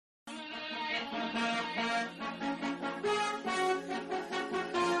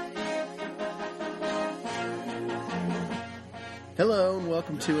Hello and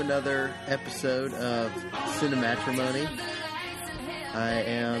welcome to another episode of Cinematrimony. I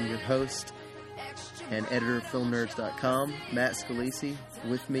am your host and editor of FilmNerds.com, Matt Scalisi.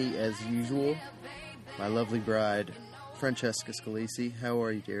 With me, as usual, my lovely bride, Francesca Scalisi. How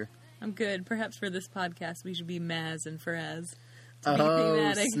are you, dear? I'm good. Perhaps for this podcast, we should be Maz and Faraz.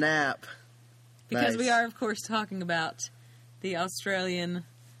 Oh, snap. Because nice. We are, of course, talking about the Australian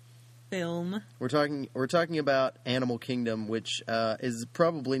film. We're talking about Animal Kingdom, which is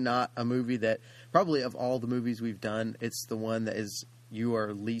probably not a movie that, probably of all the movies we've done, it's the one that you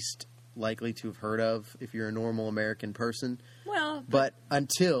are least likely to have heard of if you're a normal American person. Well, but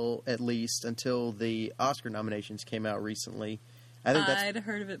until the Oscar nominations came out recently, I'd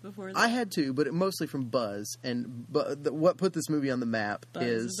heard of it before that. I had too, but mostly from Buzz. And what put this movie on the map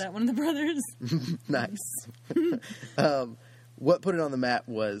is that one of the brothers? Nice. What put it on the map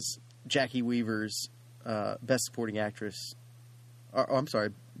was Jackie Weaver's Best Supporting Actress.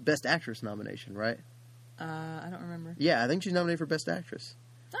 Best Actress nomination, right? I don't remember. Yeah, I think she's nominated for Best Actress.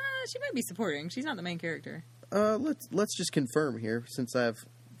 She might be supporting. She's not the main character. Let's just confirm here, since I've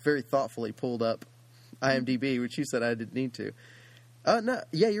very thoughtfully pulled up IMDb, which you said I didn't need to. No,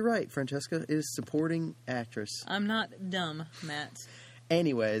 yeah, you're right, Francesca. It is Supporting Actress. I'm not dumb, Matt.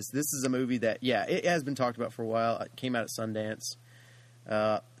 Anyways, this is a movie that, it has been talked about for a while. It came out at Sundance.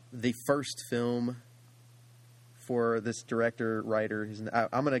 The first film for this director-writer,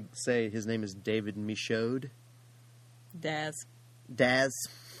 I'm going to say his name is David Michôd. Daz.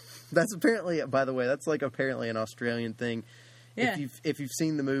 That's apparently, by the way, apparently an Australian thing. Yeah. If you've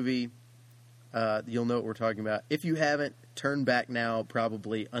seen the movie, you'll know what we're talking about. If you haven't, turn back now,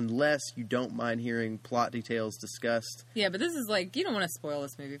 probably, unless you don't mind hearing plot details discussed. Yeah, but this is you don't want to spoil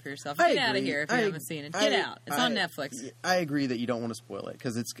this movie for yourself. Get out of here if you haven't seen it. Get out. It's on Netflix. I agree that you don't want to spoil it,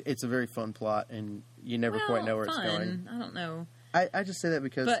 because it's a very fun plot, and you never quite know where it's going. I don't know. I just say that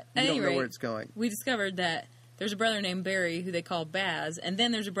because you don't know where it's going. We discovered that there's a brother named Barry who they call Baz, and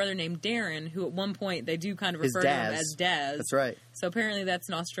then there's a brother named Darren who at one point they do kind of refer to him as Daz. That's right. So apparently that's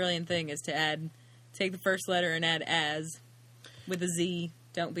an Australian thing, is to take the first letter and add as with a Z.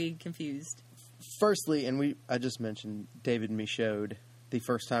 Don't be confused. Firstly, I just mentioned David Michôd, the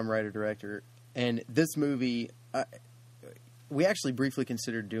first-time writer-director, and this movie, we actually briefly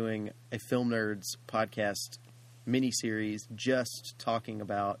considered doing a Film Nerds podcast miniseries just talking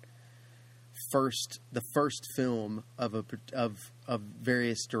about the first film of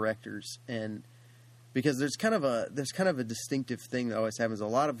various directors, and because there's kind of a distinctive thing that always happens. A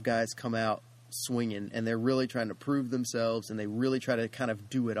lot of guys come out swinging, and they're really trying to prove themselves, and they really try to kind of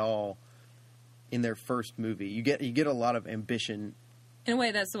do it all in their first movie. You get a lot of ambition. In a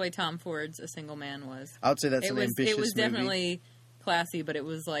way, that's the way Tom Ford's A Single Man was. I would say that's an ambitious movie. It was definitely classy, but it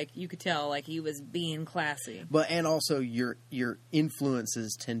was you could tell he was being classy. And also your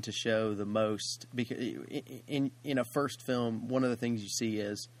influences tend to show the most, because in a first film, one of the things you see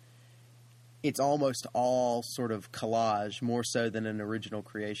is it's almost all sort of collage, more so than an original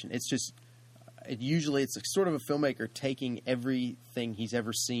creation. It's just usually it's sort of a filmmaker taking everything he's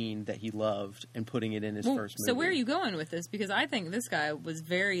ever seen that he loved and putting it in his first movie. So where are you going with this? Because I think this guy was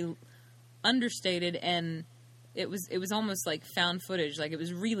very understated, and it was almost like found footage. It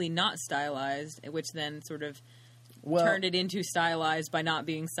was really not stylized, which then sort of turned it into stylized by not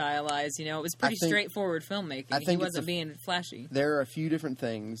being stylized. It was pretty straightforward filmmaking. He wasn't being flashy. There are a few different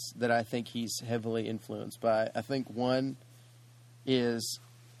things that I think he's heavily influenced by. I think one is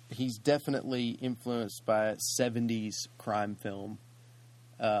he's definitely influenced by a 70s crime film.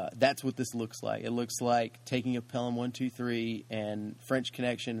 That's what this looks like. It looks like Taking of Pelham 1, 2, 3 and French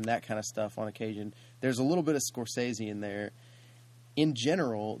Connection and that kind of stuff on occasion. There's a little bit of Scorsese in there. In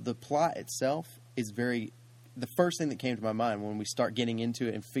general, the plot itself is the first thing that came to my mind when we start getting into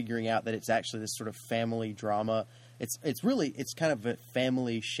it and figuring out that it's actually this sort of family drama. It's kind of a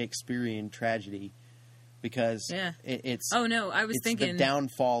family Shakespearean tragedy, because it's I was thinking the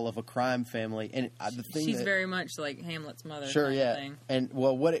downfall of a crime family, and the thing she's very much like Hamlet's mother. Sure, yeah. Thing. And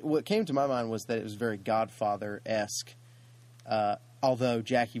what came to my mind was that it was very Godfather-esque. Although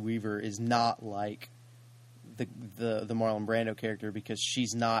Jackie Weaver is not like the Marlon Brando character, because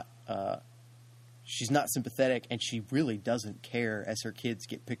she's not sympathetic, and she really doesn't care as her kids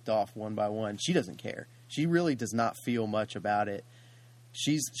get picked off one by one. She doesn't care. She really does not feel much about it.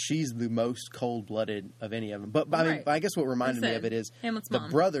 She's the most cold-blooded of any of them. But I guess what reminded me of it is Hamlet's the mom.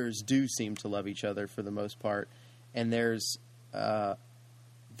 brothers do seem to love each other for the most part, and there's like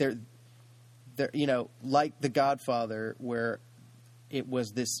The Godfather, where it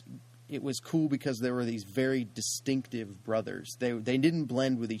was cool because there were these very distinctive brothers. They didn't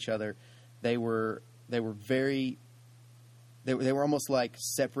blend with each other. They were very they were almost like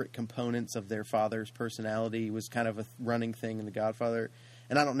separate components of their father's personality. Was kind of a running thing in The Godfather,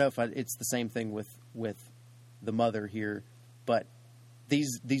 and I don't know if it's the same thing with the mother here, but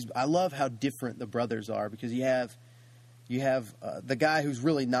these I love how different the brothers are, because you have the guy who's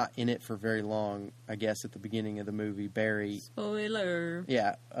really not in it for very long, I guess, at the beginning of the movie, Barry. Spoiler.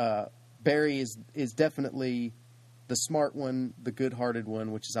 Yeah, Barry is definitely the smart one, the good-hearted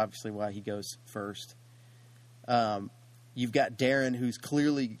one, which is obviously why he goes first. You've got Darren, who's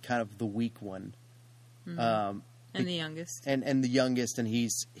clearly kind of the weak one, and the youngest, and the youngest, and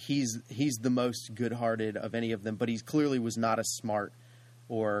he's the most good-hearted of any of them, but he clearly was not as smart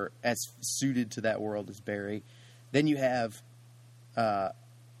or as suited to that world as Barry. Then you have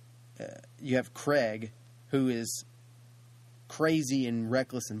Craig, who is crazy and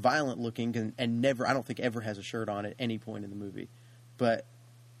reckless and violent looking, and never, I don't think, ever has a shirt on at any point in the movie. But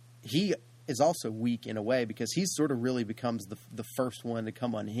he is also weak in a way, because he sort of really becomes the first one to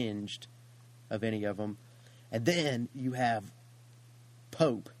come unhinged of any of them. And then you have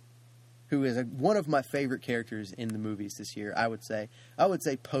Pope, who is one of my favorite characters in the movies this year. I would say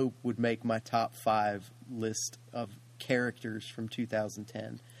Pope would make my top 5 list of characters from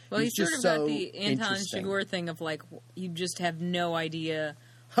 2010. Well, he's sort of got the Anton Chigurh thing of, like, you just have no idea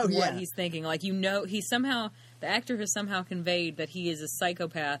what he's thinking. Like, you know, the actor has somehow conveyed that he is a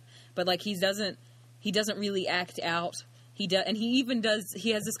psychopath, but, like, he doesn't really act out. He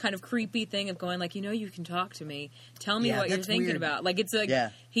has this kind of creepy thing of going, like, you can talk to me. Tell me what you're thinking weird. About. Like, it's like,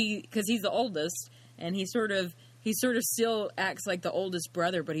 because he's the oldest, and he sort of still acts like the oldest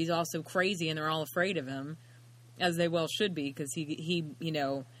brother, but he's also crazy, and they're all afraid of him, as they well should be, because he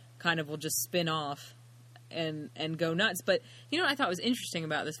kind of will just spin off and go nuts. But what I thought was interesting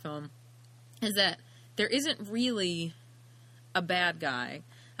about this film is that there isn't really a bad guy.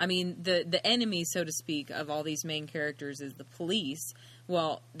 I mean, the enemy, so to speak, of all these main characters is the police.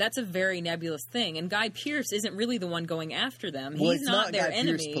 Well, that's a very nebulous thing, and Guy Pearce isn't really the one going after them. Well, he's not their Guy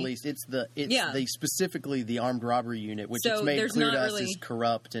enemy. Pearce police. It's specifically the armed robbery unit, which it's made clear to us is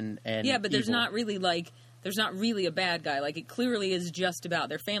corrupt and yeah, but there's evil. There's not really a bad guy. Like, it clearly is just about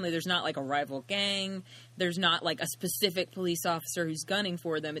their family. There's not, like, a rival gang. There's not, like, a specific police officer who's gunning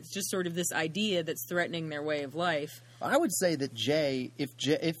for them. It's just sort of this idea that's threatening their way of life. I would say that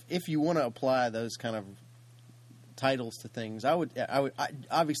if you want to apply those kind of titles to things, I would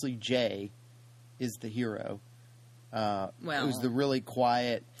obviously Jay is the hero. Who's the really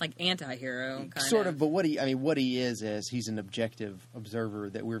quiet, like, anti-hero kind sort of. But what he is he's an objective observer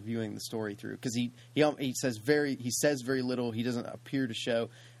that we're viewing the story through, because he says very little. He doesn't appear to show.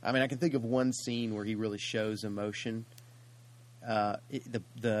 I mean, I can think of one scene where he really shows emotion.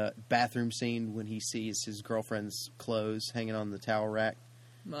 The bathroom scene when he sees his girlfriend's clothes hanging on the towel rack.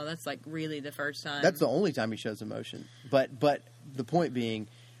 Well, that's, like, really the first time. That's the only time he shows emotion. But the point being,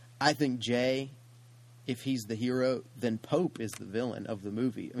 I think Jay, if he's the hero, then Pope is the villain of the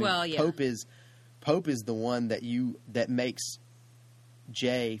movie. I mean, well, yeah. Pope is the one that makes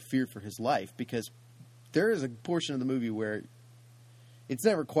Jay fear for his life, because there is a portion of the movie where it's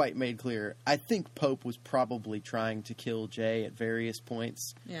never quite made clear. I think Pope was probably trying to kill Jay at various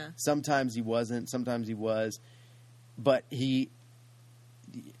points. Yeah. Sometimes he wasn't, sometimes he was. But I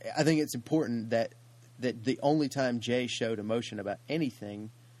think it's important that the only time Jay showed emotion about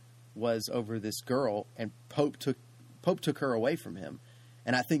anything was over this girl, and Pope took her away from him.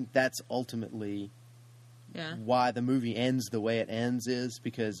 And I think that's ultimately why the movie ends the way it ends, is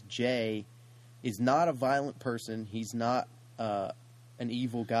because Jay is not a violent person. He's not an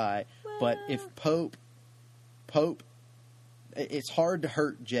evil guy. Well, but if Pope, it's hard to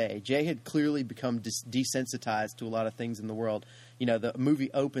hurt Jay. Jay had clearly become desensitized to a lot of things in the world. The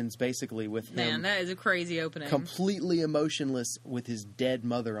movie opens basically with him. Man, that is a crazy opening. Completely emotionless with his dead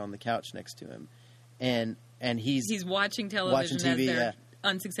mother on the couch next to him. And he's watching television as they're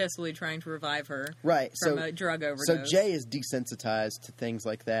unsuccessfully trying to revive her from a drug overdose. So Jay is desensitized to things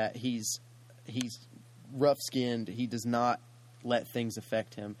like that. He's rough-skinned. He does not let things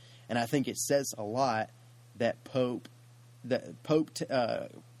affect him. And I think it says a lot that Pope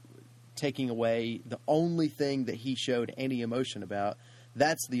taking away the only thing that he showed any emotion about,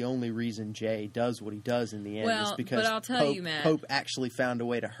 that's the only reason Jay does what he does in the end, is because but I'll tell you, Matt, Pope actually found a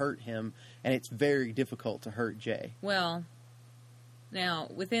way to hurt him, and it's very difficult to hurt Jay. Well, now,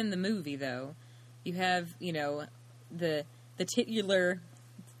 within the movie, though, you have, the titular...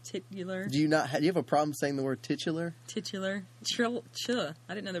 Do you have a problem saying the word titular? Titular. Ch. I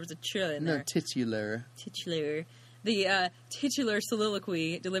didn't know there was a ch in there. No, titular. Titular. the titular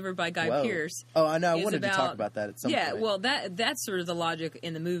soliloquy delivered by Guy Whoa. Pearce. Oh, I know. I wanted to talk about that at some point. Yeah, well, that's sort of the logic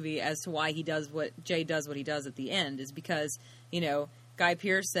in the movie as to why Jay does what he does at the end, is because, Guy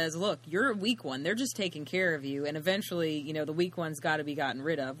Pearce says, look, you're a weak one. They're just taking care of you. And eventually, the weak one's got to be gotten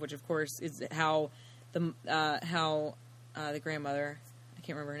rid of, which, of course, is how the grandmother, I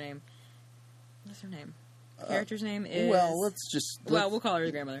can't remember her name. What's her name? The character's name is... Well, we'll call her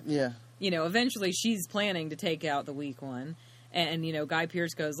the grandmother. Yeah. Eventually she's planning to take out the weak one. And, Guy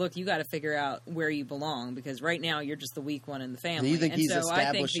Pearce goes, look, you got to figure out where you belong, because right now you're just the weak one in the family. Do you think he's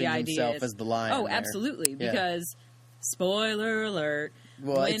establishing himself as the lion? Oh, absolutely, because, spoiler alert.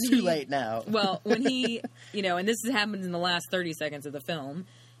 Well, it's too late now. Well, when he, and this happens in the last 30 seconds of the film,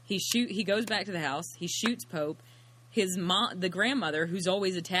 he goes back to the house, he shoots Pope, the grandmother, who's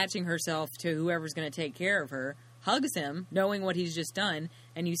always attaching herself to whoever's going to take care of her, hugs him, knowing what he's just done,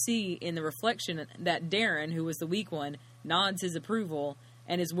 and you see in the reflection that Darren, who was the weak one, nods his approval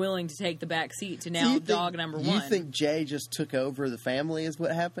and is willing to take the back seat to now dog number one. You think Jay just took over the family is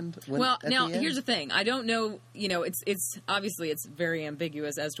what happened? Here's the thing. I don't know, it's obviously it's very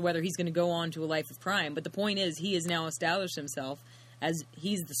ambiguous as to whether he's going to go on to a life of crime, but the point is he has now established himself as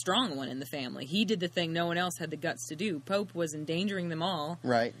he's the strong one in the family. He did the thing no one else had the guts to do. Pope was endangering them all.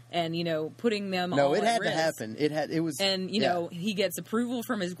 Right. And, putting them all No, it at had risk. to happen. It was... And, he gets approval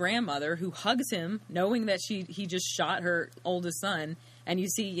from his grandmother, who hugs him, knowing that he just shot her oldest son. And you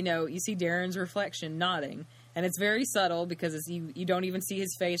see Darren's reflection nodding. And it's very subtle, because you don't even see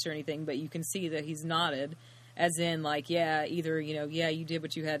his face or anything, but you can see that he's nodded. As in, like, yeah, either, yeah, you did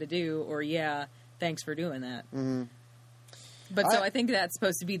what you had to do, or yeah, thanks for doing that. Mm-hmm. But so I think that's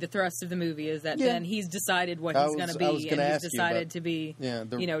supposed to be the thrust of the movie, is that then he's decided what he's going to be, and he's decided to be,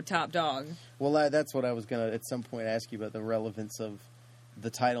 top dog. Well, that's what I was going to at some point ask you about, the relevance of the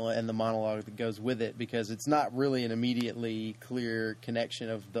title and the monologue that goes with it, because it's not really an immediately clear connection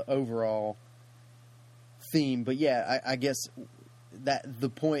of the overall theme. But yeah, I guess that the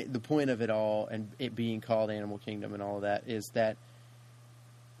point of it all, and it being called Animal Kingdom and all of that, is that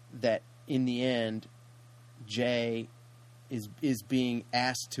in the end, Jay is being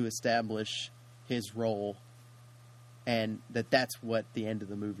asked to establish his role, and that's what the end of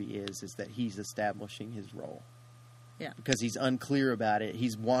the movie is that he's establishing his role. Yeah. Because he's unclear about it.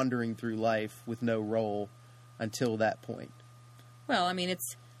 He's wandering through life with no role until that point. Well, I mean, it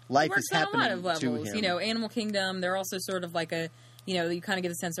works on a lot of levels. Animal Kingdom, they're also sort of like a, you kind of get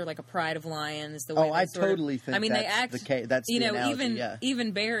the sense they're like a pride of lions. The way I totally think that's the analogy,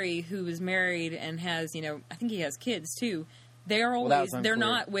 even Barry, who is married and has, I think he has kids too. They're always, they're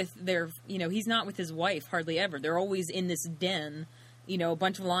not with their, he's not with his wife hardly ever. They're always in this den, a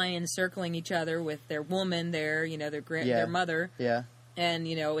bunch of lions circling each other with their woman, their mother. Yeah. And,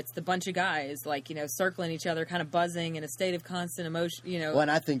 it's the bunch of guys, circling each other, kind of buzzing in a state of constant emotion, Well, and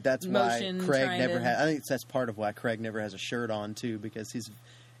I think that's why I think that's part of why Craig never has a shirt on, too, because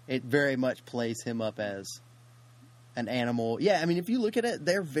it very much plays him up as an animal. Yeah, I mean, if you look at it,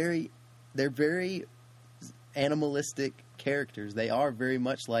 they're very animalistic characters. They are very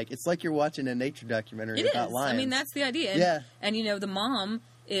much it's like you're watching a nature documentary about lions. I mean, that's the idea. And the mom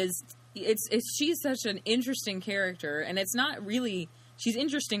is... she's such an interesting character, and it's not really... She's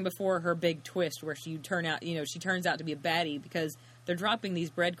interesting before her big twist, where she turns out to be a baddie, because they're dropping these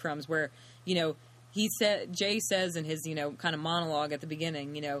breadcrumbs where, Jay says in his, kind of monologue at the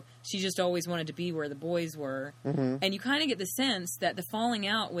beginning, she just always wanted to be where the boys were. Mm-hmm. And you kind of get the sense that the falling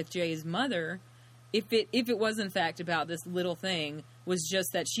out with Jay's mother, if it was in fact about this little thing, was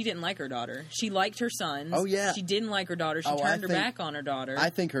just that she didn't like her daughter. She liked her sons. Oh, yeah. She didn't like her daughter. She turned her back on her daughter. I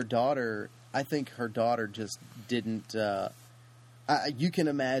think her daughter just didn't... you can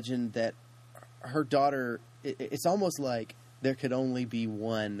imagine that her daughter... It's almost like there could only be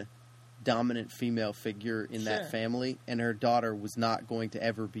one dominant female figure in that family, and her daughter was not going to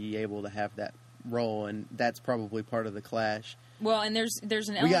ever be able to have that role, and that's probably part of the clash. Well, and there's an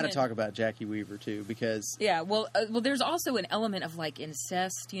element... We got to talk about Jackie Weaver, too, because... Yeah, well, there's also an element of,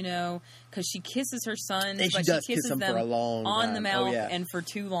 incest, because she kisses her sons, and but she does kisses kiss them them for a long on time. the mouth and for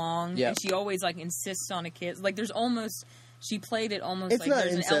too long, yeah. And she always, insists on a kiss. There's almost... She played it almost it's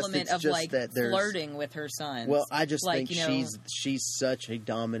there's incest, an element of, flirting with her sons. Well, I just think she's such a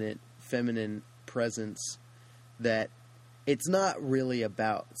dominant feminine presence that... It's not really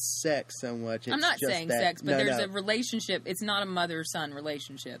about sex so much. I'm not saying sex, but there's a relationship. It's not a mother-son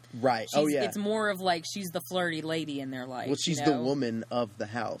relationship. Right. It's more of she's the flirty lady in their life. Well, she's the woman of the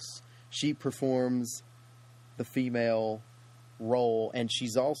house. She performs the female role, and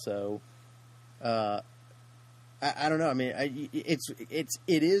she's also... I don't know. I mean, it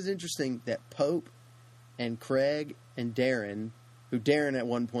is interesting that Pope and Craig and Darren, who Darren at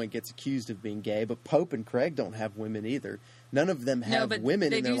one point gets accused of being gay, but Pope and Craig don't have women either. None of them have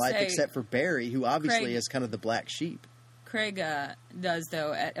women in their life except for Barry, who obviously is kind of the black sheep. Craig does,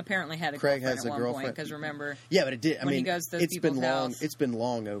 though. Apparently had a Craig girlfriend has at a one girlfriend. Point, because remember... Yeah, but it did. He goes to those people's house. It's been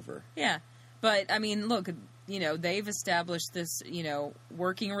long over. Yeah. But, I mean, look, they've established this,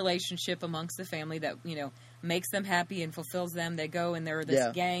 working relationship amongst the family that, makes them happy and fulfills them. They go and they're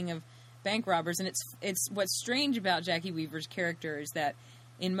this gang of bank robbers. And it's what's strange about Jackie Weaver's character is that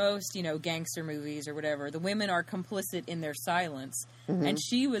in most, gangster movies or whatever, the women are complicit in their silence. Mm-hmm. And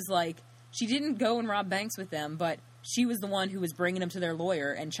she was like, she didn't go and rob banks with them, but she was the one who was bringing them to their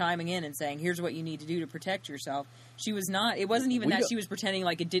lawyer and chiming in and saying, here's what you need to do to protect yourself. She was not, it wasn't even that she was pretending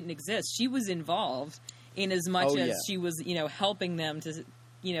like it didn't exist. She was involved in as much as she was, helping them to,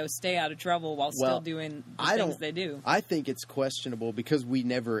 stay out of trouble while still doing the things they do. I think it's questionable because we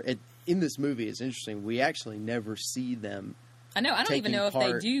never, in this movie, it's interesting, we actually never see them. I know. I don't even know if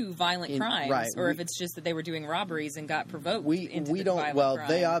they do violent crimes or if it's just that they were doing robberies and got provoked into the violent crime.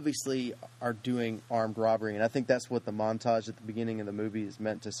 They obviously are doing armed robbery, and I think that's what the montage at the beginning of the movie is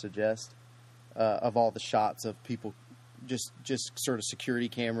meant to suggest, of all the shots of people, just sort of security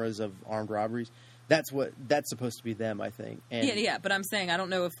cameras of armed robberies. That's supposed to be them, I think. And yeah. But I'm saying I don't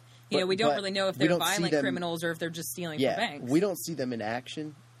know if we don't really know if they're violent criminals or if they're just stealing from banks. We don't see them in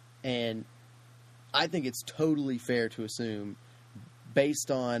action, and I think it's totally fair to assume,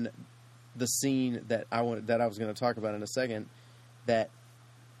 based on the scene that I was going to talk about in a second, that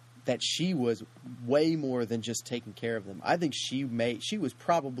she was way more than just taking care of them. I think she was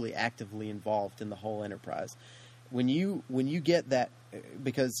probably actively involved in the whole enterprise. When you get that,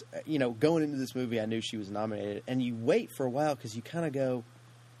 because going into this movie, I knew she was nominated, and you wait for a while because you kind of go,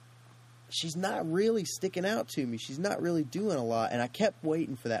 she's not really sticking out to me. She's not really doing a lot, and I kept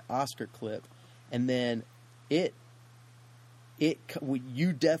waiting for that Oscar clip. And then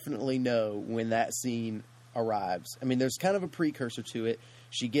you definitely know when that scene arrives. I mean, there's kind of a precursor to it.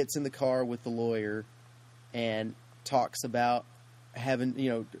 She gets in the car with the lawyer and talks about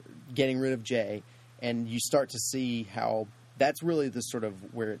getting rid of Jay, and you start to see how that's really the sort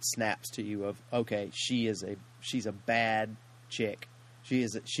of where it snaps to you of, okay, she's a bad chick. She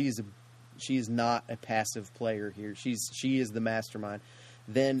is not a passive player here. She is the mastermind.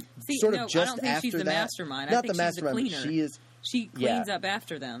 Then I don't think she's the mastermind. I think she's the cleaner. She cleans up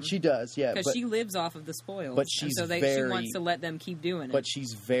after them. She does, yeah. Because she lives off of the spoils. But she wants to let them keep doing it. But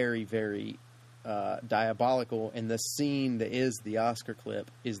she's very, very diabolical. And the scene that is the Oscar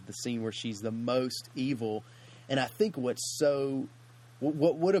clip is the scene where she's the most evil. And I think what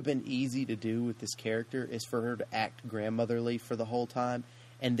would have been easy to do with this character is for her to act grandmotherly for the whole time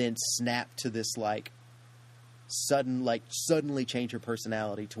and then snap to this suddenly change her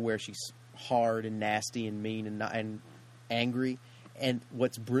personality to where she's hard and nasty and mean and angry. And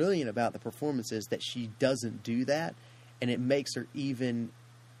what's brilliant about the performance is that she doesn't do that, and it makes her even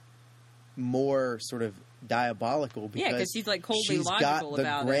more sort of diabolical because she's like coldly logical about it. She's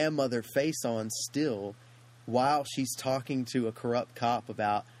got the grandmother face on still while she's talking to a corrupt cop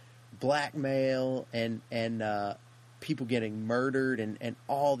about blackmail and people getting murdered and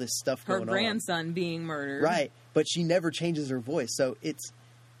all this stuff going on. Her grandson being murdered. Right. But she never changes her voice. So it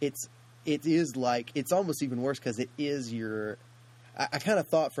is like, it's almost even worse because it is I kind of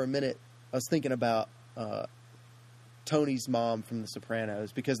thought for a minute, I was thinking about Tony's mom from The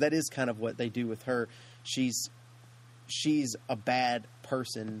Sopranos, because that is kind of what they do with her. She's a bad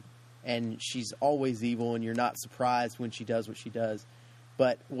person and she's always evil, and you're not surprised when she does what she does.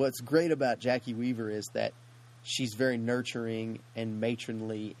 But what's great about Jackie Weaver is that she's very nurturing and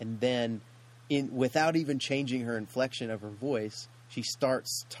matronly, and then without even changing her inflection of her voice, she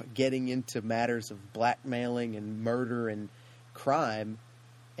starts getting into matters of blackmailing and murder and crime,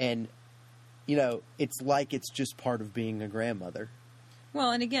 and it's like it's just part of being a grandmother.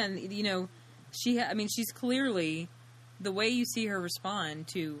 Well, and again, she's clearly, the way you see her respond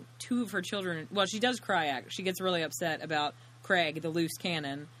to two of her children. Well, she does cry. She gets really upset about Craig, the loose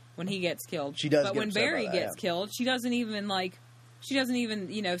cannon, when he gets killed. She does. But when Barry gets killed, she doesn't even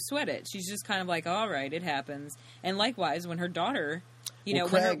sweat it. She's just kind of like, all right, it happens. And likewise, when her daughter,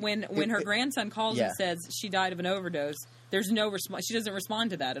 Craig, when her grandson calls and says she died of an overdose, there's no response. She doesn't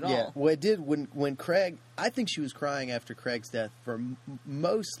respond to that at all. Well, it did when Craig. I think she was crying after Craig's death for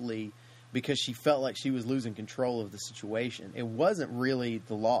mostly because she felt like she was losing control of the situation. It wasn't really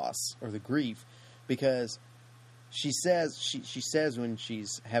the loss or the grief, because she says when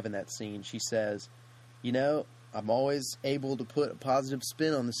she's having that scene, she says, I'm always able to put a positive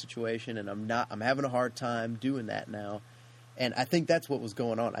spin on the situation, and I'm having a hard time doing that now. And I think that's what was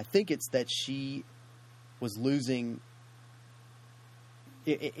going on. I think it's that she was losing.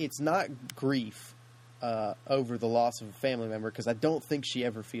 It's not grief over the loss of a family member, because I don't think she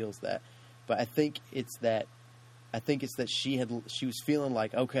ever feels that, but I think it's that she was feeling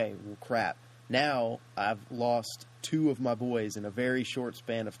like, okay, well, crap. Now I've lost 2 of my boys in a very short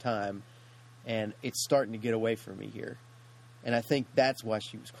span of time, and it's starting to get away from me here. And I think that's why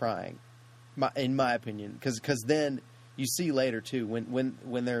she was crying, in my opinion. Because then you see later too,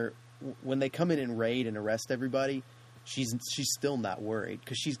 when they come in and raid and arrest everybody, she's still not worried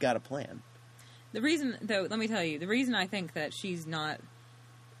because she's got a plan. The reason, though, let me tell you, the reason I think that she's not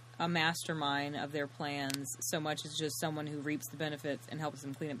a mastermind of their plans so much as just someone who reaps the benefits and helps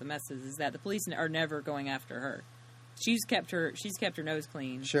them clean up the messes is that the police are never going after her. She's kept her nose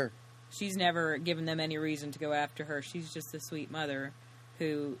clean. Sure. She's never given them any reason to go after her. She's just a sweet mother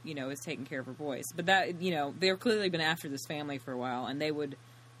who, is taking care of her boys. But that, they've clearly been after this family for a while, and they would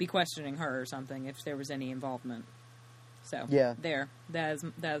be questioning her or something if there was any involvement. So, yeah. That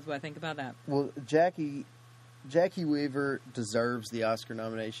is what I think about that. Well, Jackie Weaver deserves the Oscar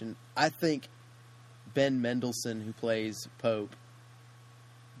nomination. I think Ben Mendelsohn, who plays Pope,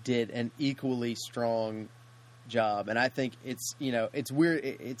 did an equally strong job, and I think it's weird.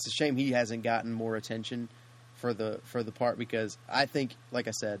 It's a shame he hasn't gotten more attention for the part, because I think, like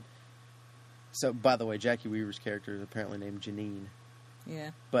I said. So, by the way, Jackie Weaver's character is apparently named Janine. Yeah,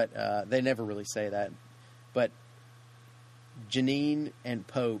 but they never really say that. But Janine and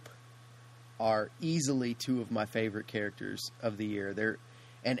Pope are easily 2 of my favorite characters of the year.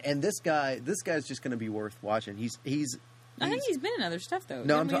 And this guy's just going to be worth watching. I think he's been in other stuff though.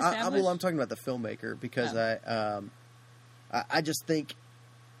 No, I'm talking about the filmmaker, because I just think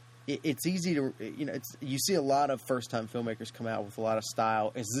it's easy to you see a lot of first time filmmakers come out with a lot of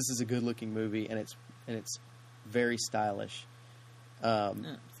style. This is a good looking movie, and it's very stylish.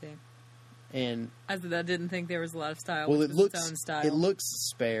 See. And I didn't think there was a lot of style. Well, its own style. It looks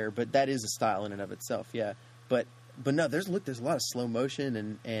spare, but that is a style in and of itself. Yeah, but no, there's a lot of slow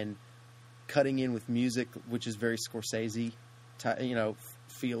motion and cutting in with music, which is very Scorsese,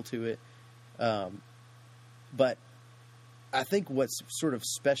 feel to it. But I think what's sort of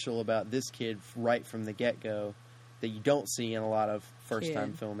special about this kid right from the get go that you don't see in a lot of first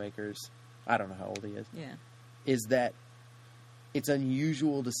time filmmakers. I don't know how old he is. Yeah, is that it's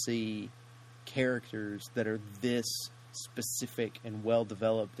unusual to see characters that are this specific and well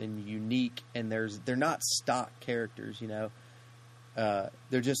developed and unique, and they're not stock characters,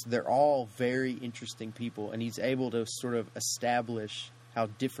 they're all very interesting people, and he's able to sort of establish how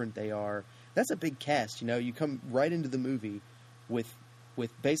different they are. That's a big cast, you come right into the movie with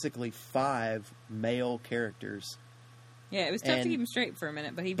basically 5 male characters. Yeah, it was tough to keep him straight for a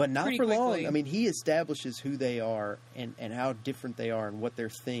minute, but not pretty for quickly. long. I mean, he establishes who they are and how different they are and what their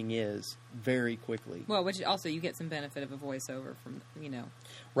thing is very quickly. Well, which also you get some benefit of a voiceover from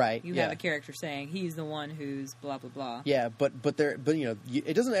right. You have a character saying he's the one who's blah blah blah. Yeah, but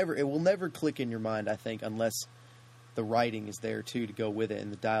it will never click in your mind, I think, unless the writing is there too to go with it,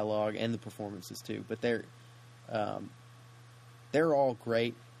 and the dialogue and the performances too. But they're all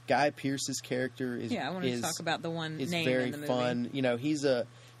great. Guy Pearce's character is I wanted to talk about the one is name very in the movie. fun. He's a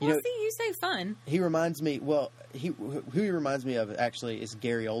you say fun. He reminds me. Well, who he reminds me of actually is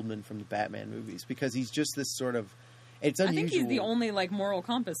Gary Oldman from the Batman movies, because he's just this sort of. It's unusual. I think he's the only moral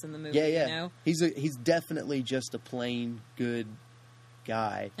compass in the movie. Yeah. He's definitely just a plain good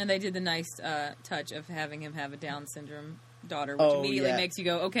guy. And they did the nice touch of having him have a Down syndrome daughter, which immediately makes you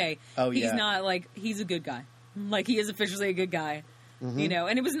go, okay, he's not he's a good guy. He is officially a good guy. Mm-hmm.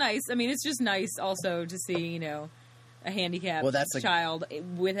 And it was nice. I mean, it's just nice also to see, a handicapped child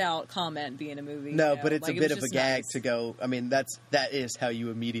without comment be in a movie. No, but it's a bit of a gag to go. I mean, that is how you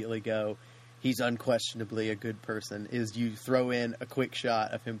immediately go. He's unquestionably a good person. Is you throw in a quick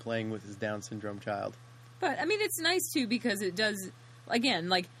shot of him playing with his Down syndrome child. But I mean, it's nice too because it does.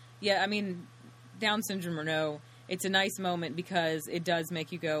 Again, I mean, Down syndrome or no, it's a nice moment because it does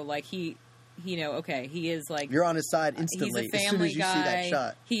make you go he is you're on his side instantly he's a family as soon as you guy. see that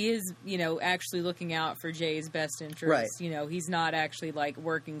shot. He is, actually looking out for Jay's best interests. Right. He's not actually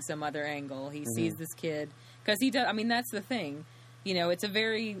working some other angle. He sees this kid because he does. I mean, that's the thing. It's a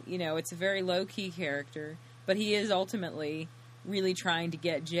very, low key character, but he is ultimately really trying to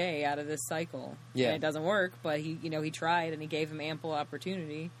get Jay out of this cycle. Yeah, and it doesn't work, but he tried and he gave him ample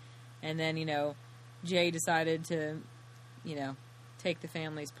opportunity, and then Jay decided to, take the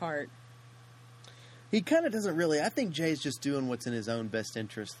family's part. He kind of doesn't really. I think Jay's just doing what's in his own best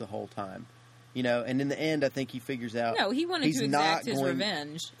interest the whole time, and in the end, I think he figures out. No, he wanted to exact his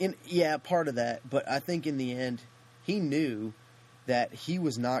revenge. Part of that, but I think in the end, he knew that he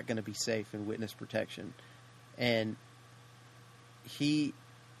was not going to be safe in witness protection. And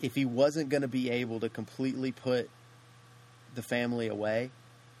if he wasn't going to be able to completely put the family away,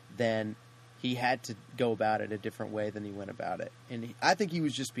 then he had to go about it a different way than he went about it. And I think he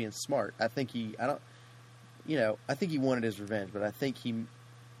was just being smart. I think he wanted his revenge, but I think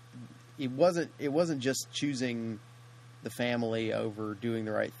it wasn't just choosing the family over doing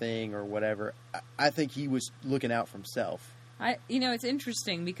the right thing or whatever. I think he was looking out for himself. It's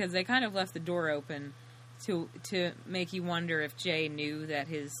interesting because they kind of left the door open to make you wonder if Jay knew that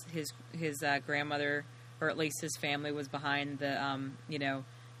his grandmother, or at least his family, was behind the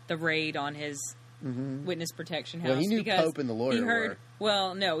raid on his witness protection house. Well, he knew Pope and the lawyer were.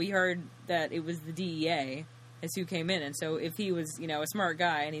 Well, no, he heard that it was the DEA as who came in, and so if he was, a smart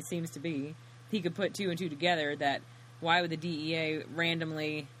guy, and he seems to be, he could put two and two together that why would the DEA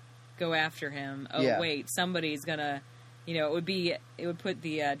randomly go after him? Oh, yeah. Wait, somebody's gonna, it would put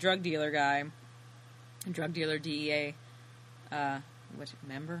the drug dealer guy, drug dealer DEA,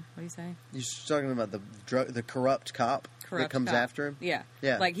 member? What do you say? You're talking about the corrupt cop that comes after him? Yeah.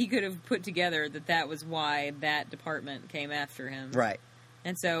 Yeah. Like, he could have put together that was why that department came after him. Right.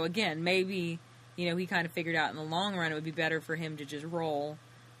 And so, again, maybe, he kind of figured out in the long run it would be better for him to just roll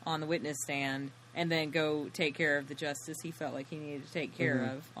on the witness stand and then go take care of the justice he felt like he needed to take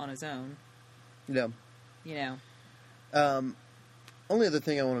care of on his own. Yeah. Only other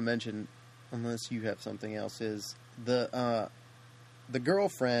thing I want to mention, unless you have something else, is the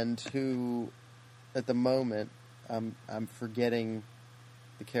girlfriend who, at the moment, I'm forgetting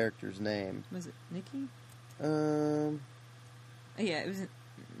the character's name. Was it Nikki? Yeah, it was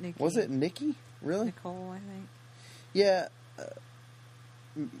Nikki. Was it Nikki? Really? Nicole, I think. Yeah.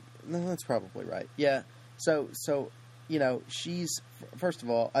 No, that's probably right. Yeah. So she's, first of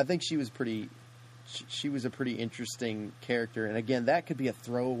all, I think she was she was a pretty interesting character. And again, that could be a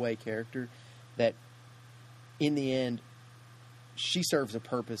throwaway character that, in the end, she serves a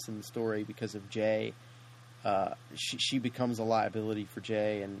purpose in the story because of Jay. She becomes a liability for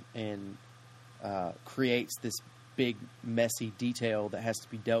Jay and creates this big, messy detail that has to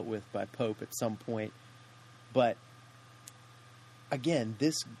be dealt with by Pope at some point. But again,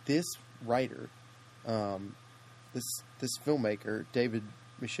 this writer, this filmmaker, David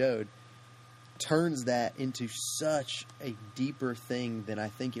Michôd, turns that into such a deeper thing than I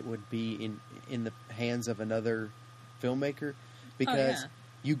think it would be in the hands of another filmmaker, because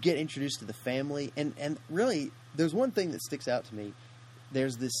you get introduced to the family, and really, there's one thing that sticks out to me.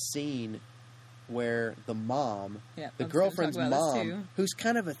 There's this scene where the mom, the girlfriend's mom, who's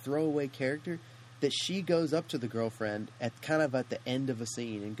kind of a throwaway character, that she goes up to the girlfriend at the end of a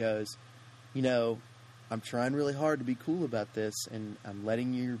scene and goes, I'm trying really hard to be cool about this, and I'm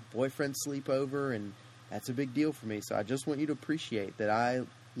letting your boyfriend sleep over, and that's a big deal for me. So I just want you to appreciate that I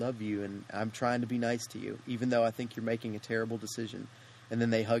love you, and I'm trying to be nice to you, even though I think you're making a terrible decision. And then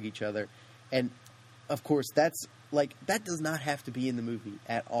they hug each other. And, of course, that does not have to be in the movie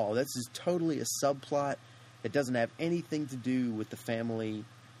at all. That's just totally a subplot that doesn't have anything to do with the family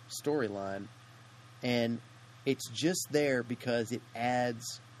storyline. And it's just there because it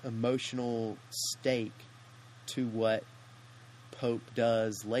adds emotional stake to what Pope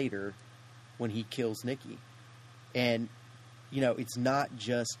does later when he kills Nikki. And, it's not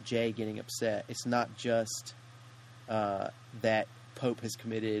just Jay getting upset. It's not just that Pope has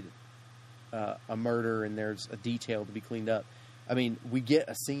committed a murder and there's a detail to be cleaned up. I mean, we get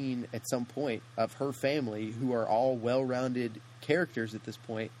a scene at some point of her family, who are all well-rounded characters at this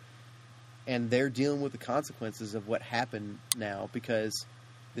point, and they're dealing with the consequences of what happened now because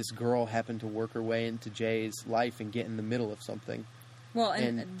this girl happened to work her way into Jay's life and get in the middle of something. Well,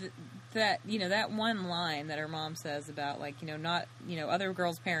 that one line that her mom says about, other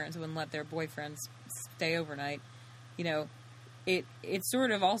girls' parents wouldn't let their boyfriends stay overnight, it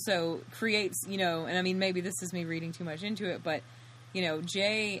sort of also creates, and I mean, maybe this is me reading too much into it, but,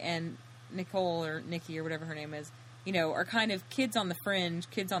 Jay and Nicole, or Nikki, or whatever her name is, are kind of kids on the fringe,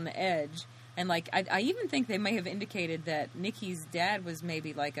 kids on the edge. And, I even think they may have indicated that Nikki's dad was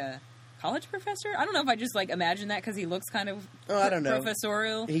maybe, a college professor? I don't know if I just, imagine that because he looks kind of I don't know.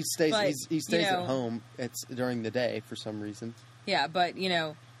 Professorial. He stays at home during the day for some reason. Yeah, but,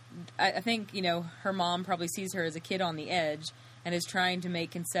 I think, her mom probably sees her as a kid on the edge and is trying to make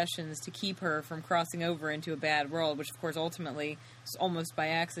concessions to keep her from crossing over into a bad world, which, of course, ultimately, almost by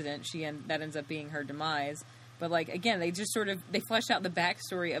accident, that ends up being her demise. But, again, they just they flesh out the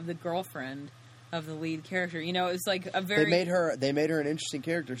backstory of the girlfriend of the lead character. It's a very... They made her an interesting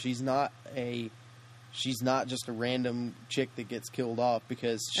character. She's not just a random chick that gets killed off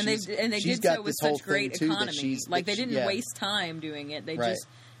because she's they did got so with this whole such great thing economy. They didn't waste time doing it. They right. just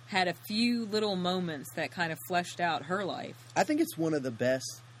had a few little moments that kind of fleshed out her life. I think it's one of the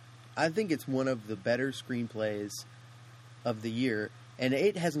best. I think it's one of the better screenplays of the year, and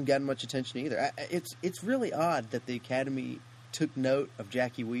it hasn't gotten much attention either. It's really odd that the Academy took note of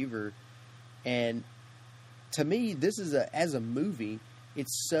Jackie Weaver, and to me, this is as a movie,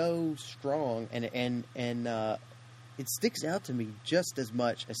 it's so strong, and it sticks out to me just as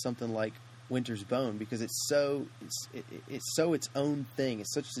much as something like Winter's Bone, because it's so its own thing.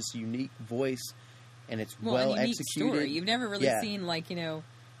 It's such this unique voice, and it's well executed. Story. You've never really seen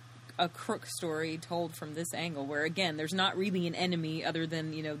a crook story told from this angle, where again, there's not really an enemy other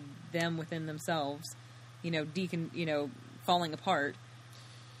than them within themselves, falling apart.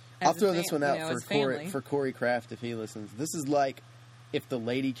 I'll throw this one out for Corey Kraft if he listens. This is like if The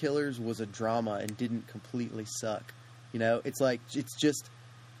Lady Killers was a drama and didn't completely suck. It's just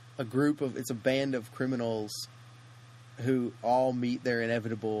it's a band of criminals who all meet their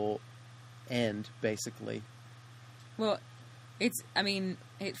inevitable end, basically. Well, it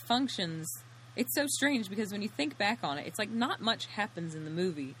functions. It's so strange because when you think back on it, it's like not much happens in the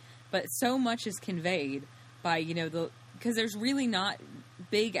movie, but so much is conveyed by, because there's really not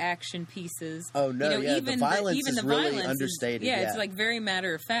big action pieces. Oh, no, even the violence even is the really violence understated. It's like very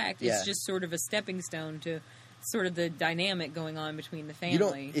matter of fact. Yeah. It's just sort of a stepping stone to sort of the dynamic going on between the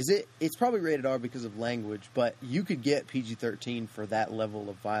family. It's probably rated R because of language, but you could get PG-13 for that level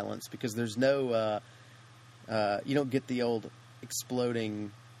of violence because there's no, you don't get the old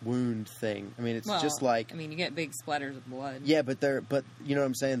exploding wound thing. I mean, it's just like... you get big splatters of blood. Yeah, but you know what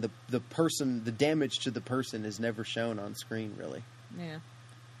I'm saying? The damage to the person is never shown on screen, really. Yeah.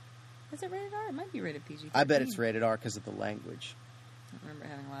 Is it rated R? It might be rated PG-13. I bet it's rated R because of the language. I don't remember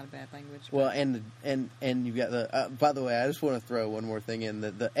having a lot of bad language. Well, and you've got the... by the way, I just want to throw one more thing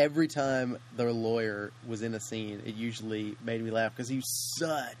in. Every time the lawyer was in a scene, it usually made me laugh because he was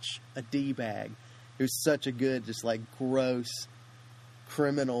such a D-bag. He was such a good, just like gross,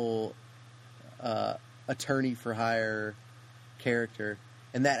 criminal attorney for hire character.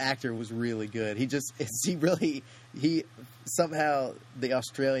 And that actor was really good. He somehow the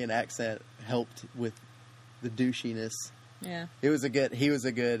Australian accent helped with the douchiness. Yeah. He was a good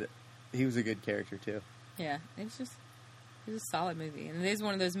character too. Yeah. It was a solid movie. And it is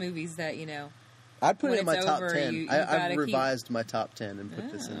one of those movies that, I'd put it in my top 10. I've revised my top 10 and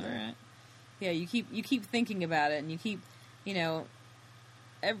put this in there. Right. Yeah, you keep thinking about it, and you keep,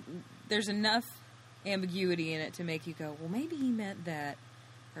 there's enough ambiguity in it to make you go, well, maybe he meant that,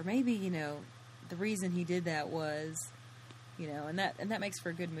 or maybe the reason he did that was, and that makes for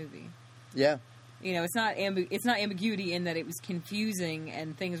a good movie. Yeah. It's not ambiguity in that it was confusing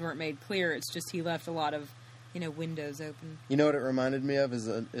and things weren't made clear. It's just he left a lot of, windows open. You know what it reminded me of is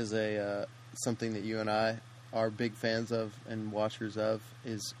something that you and I are big fans of and watchers of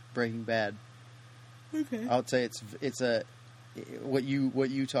is Breaking Bad. Okay. I would say it's what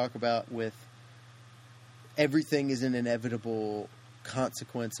you talk about with everything is an inevitable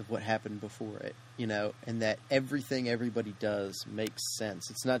consequence of what happened before it, and that everything everybody does makes sense.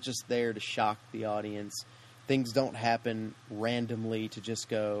 It's not just there to shock the audience. Things don't happen randomly to just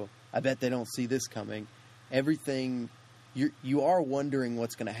go, I bet they don't see this coming. Everything, you are wondering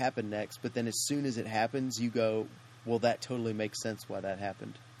what's going to happen next, but then as soon as it happens, you go, well, that totally makes sense why that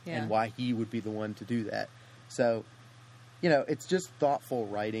happened. Yeah. And why he would be the one to do that. So, it's just thoughtful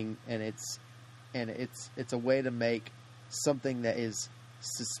writing, and it's a way to make something that is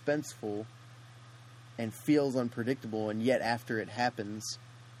suspenseful and feels unpredictable, and yet after it happens,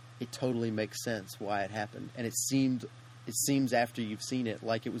 it totally makes sense why it happened. And it seems after you've seen it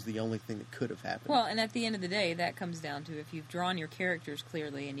like it was the only thing that could have happened. Well, and at the end of the day, that comes down to if you've drawn your characters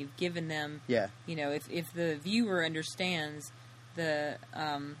clearly and you've given them, if the viewer understands the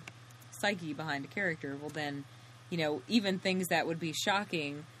psyche behind a character, well then, even things that would be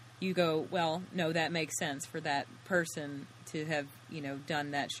shocking, you go, well, no, that makes sense for that person to have,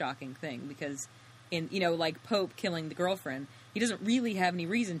 done that shocking thing. Because, like Pope killing the girlfriend, he doesn't really have any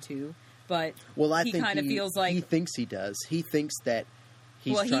reason to, but he kind of feels like... He thinks he does. He thinks that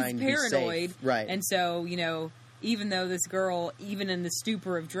he's trying to be safe. Paranoid. Right. And so, even though this girl, even in the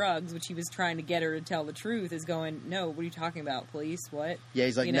stupor of drugs, which he was trying to get her to tell the truth, is going, no, what are you talking about, police? What? Yeah,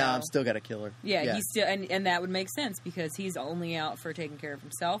 he's like, I'm still got to kill her. Yeah, he's still, and that would make sense because he's only out for taking care of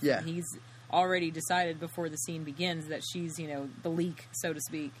himself. Yeah. And he's already decided before the scene begins that she's, the leak, so to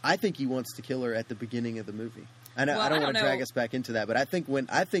speak. I think he wants to kill her at the beginning of the movie. I don't want to drag us back into that, but I think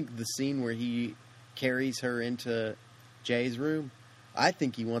the scene where he carries her into Jay's room, I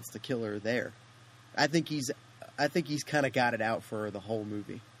think he wants to kill her there. I think he's kind of got it out for her the whole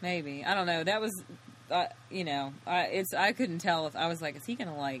movie. Maybe. I don't know. That was I couldn't tell if I was like, is he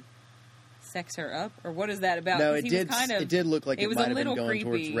gonna like sex her up or what is that about? No, it did look like it might have been going creepy.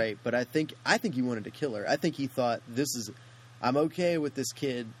 Towards rape, but I think he wanted to kill her. I think he thought I'm okay with this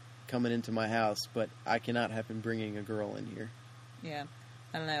kid coming into my house, but I cannot have him bringing a girl in here. Yeah,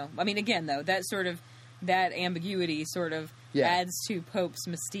 I don't know. I mean, again, though, that ambiguity sort of adds to Pope's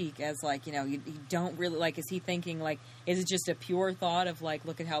mystique as, like, you don't really, like, is he thinking, like, is it just a pure thought of, like,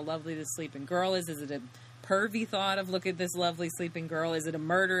 look at how lovely this sleeping girl is? Is it a pervy thought of, look at this lovely sleeping girl? Is it a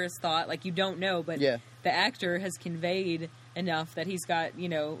murderous thought? Like, you don't know, but the actor has conveyed enough that he's got,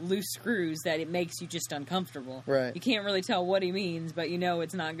 loose screws that it makes you just uncomfortable. Right. You can't really tell what he means, but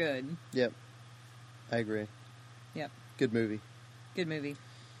it's not good. Yep. I agree. Yep. Good movie. Good movie.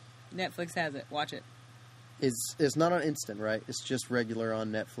 Netflix has it. Watch it. It's not on instant, right? It's just regular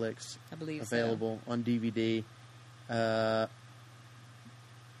on Netflix. I believe available on DVD.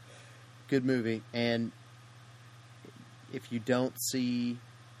 Good movie. And if you don't see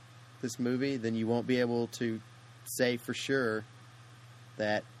this movie, then you won't be able to say for sure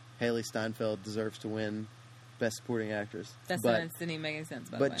that Haley Steinfeld deserves to win Best Supporting Actress. That sentence didn't even make any sense,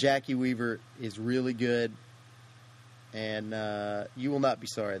 by the way. But Jackie Weaver is really good. And you will not be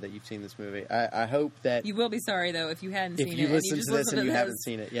sorry that you've seen this movie. I hope that... You will be sorry, though, if you hadn't seen it. If you listen to this and you haven't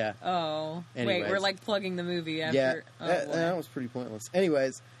seen it, yeah. Oh. Anyways. Wait, we're like plugging the movie after... Yeah, oh, that was pretty pointless.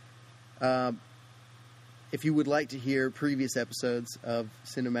 Anyways, if you would like to hear previous episodes of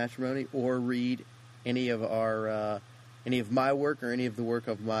Cinematrimony or read any of my work or any of the work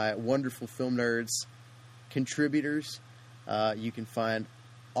of my wonderful Film Nerds contributors, you can find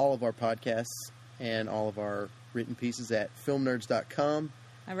all of our podcasts and all of our written pieces at filmnerds.com.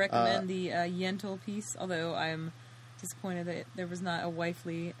 I recommend the Yentl piece, although I'm disappointed that there was not a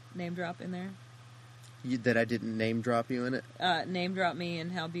wifely name drop in there. That I didn't name drop you in it? Name drop me and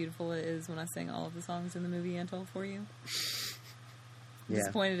how beautiful it is when I sing all of the songs in the movie Yentl for you.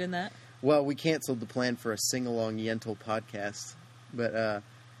 Disappointed in that? Well, we canceled the plan for a sing-along Yentl podcast, but...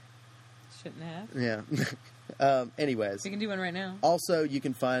 Shouldn't have. Yeah. Anyways. We can do one right now. Also, you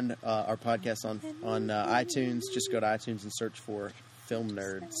can find our podcast on iTunes. Just go to iTunes and search for Film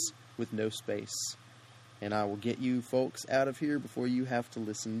Nerds with no space. And I will get you folks out of here before you have to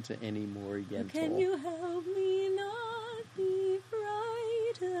listen to any more Yentl. Can you help me now?